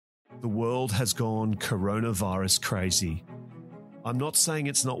The world has gone coronavirus crazy. I'm not saying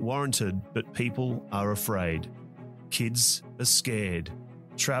it's not warranted, but people are afraid. Kids are scared.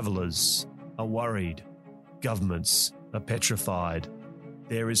 Travellers are worried. Governments are petrified.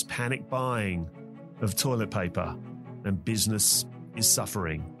 There is panic buying of toilet paper, and business is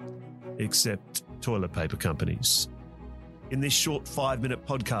suffering, except toilet paper companies. In this short 5-minute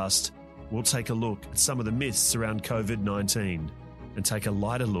podcast, we'll take a look at some of the myths around COVID-19 and take a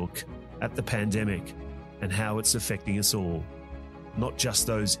lighter look at the pandemic and how it's affecting us all. Not just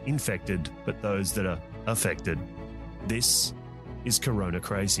those infected, but those that are affected. This is Corona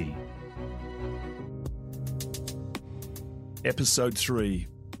Crazy. Episode 3.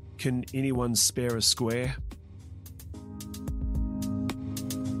 Can anyone spare a square?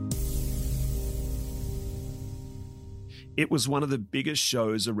 It was one of the biggest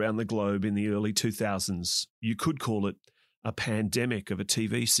shows around the globe in the early 2000s. You could call it a pandemic of a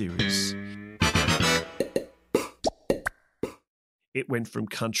TV series. It went from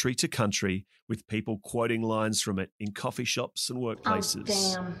country to country with people quoting lines from it in coffee shops and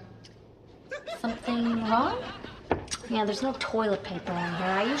workplaces. Oh, damn. Something wrong? Yeah, there's no toilet paper in here.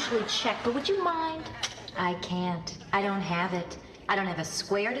 I usually check, but would you mind? I can't. I don't have it. I don't have a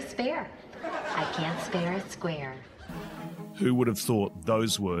square to spare. I can't spare a square. Who would have thought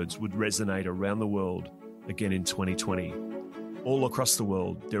those words would resonate around the world again in 2020? All across the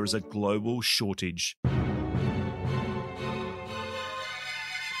world, there is a global shortage of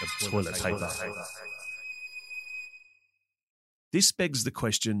toilet paper. This begs the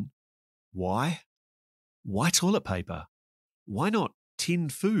question, why? Why toilet paper? Why not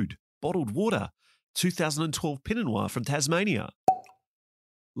tinned food, bottled water, 2012 Pinot Noir from Tasmania?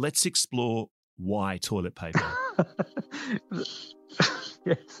 Let's explore why toilet paper.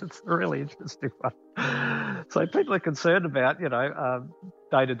 Yes, it's a really interesting one. So people are concerned about,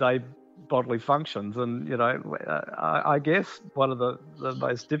 day-to-day bodily functions, and I guess one of the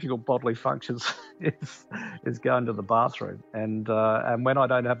most difficult bodily functions is going to the bathroom, and when I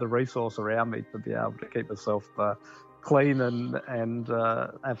don't have the resource around me to be able to keep myself clean and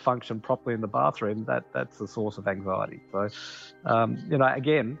function properly in the bathroom, that's a source of anxiety. So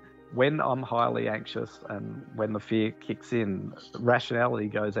again, when I'm highly anxious and when the fear kicks in, rationality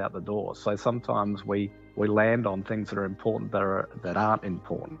goes out the door. So sometimes we land on things that are important that aren't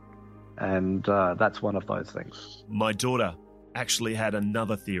important. And that's one of those things. My daughter actually had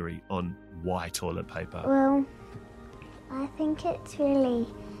another theory on why toilet paper. Well, I think it's really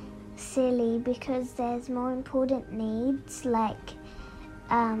silly because there's more important needs, like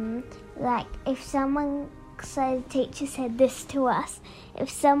if someone, so the teacher said this to us, if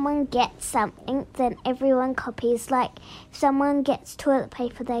someone gets something, then everyone copies. Like, if someone gets toilet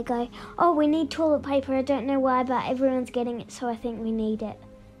paper, they go, oh, we need toilet paper, I don't know why, but everyone's getting it, so I think we need it.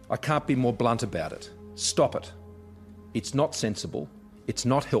 I can't be more blunt about it. Stop it. It's not sensible, it's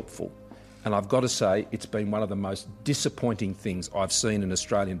not helpful, and I've got to say it's been one of the most disappointing things I've seen in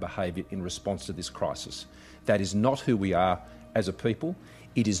Australian behaviour in response to this crisis. That is not who we are as a people.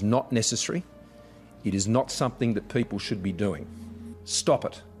 It is not necessary. It is not something that people should be doing. Stop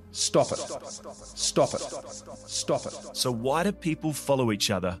it. Stop it. Stop it. Stop it. So why do people follow each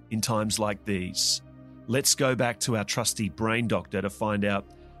other in times like these? Let's go back to our trusty brain doctor to find out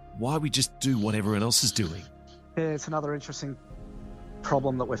why we just do what everyone else is doing. Yeah, it's another interesting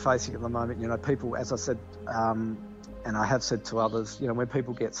problem that we're facing at the moment. People, as I said, and I have said to others, when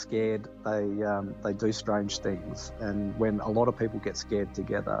people get scared, they do strange things. And when a lot of people get scared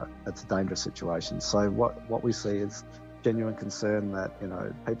together, it's a dangerous situation. So what we see is genuine concern that,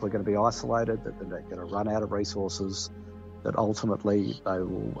 people are going to be isolated, that they're going to run out of resources, that ultimately they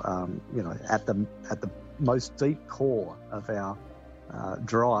will, at the most deep core of our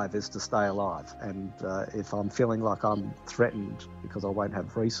drive is to stay alive. And if I'm feeling like I'm threatened because I won't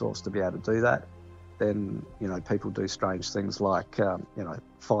have resource to be able to do that, then, people do strange things like,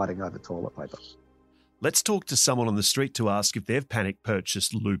 fighting over toilet paper. Let's talk to someone on the street to ask if they've panic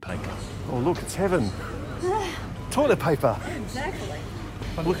purchased loo paper. Oh, look, it's heaven. Toilet paper. Exactly.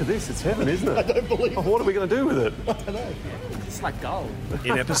 Oh, look at this, it's heaven, isn't it? I don't believe it. What are we going to do with it? I don't know. It's like gold.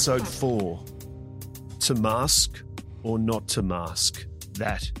 In episode 4, to mask or not to mask?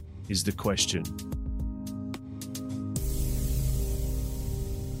 That is the question.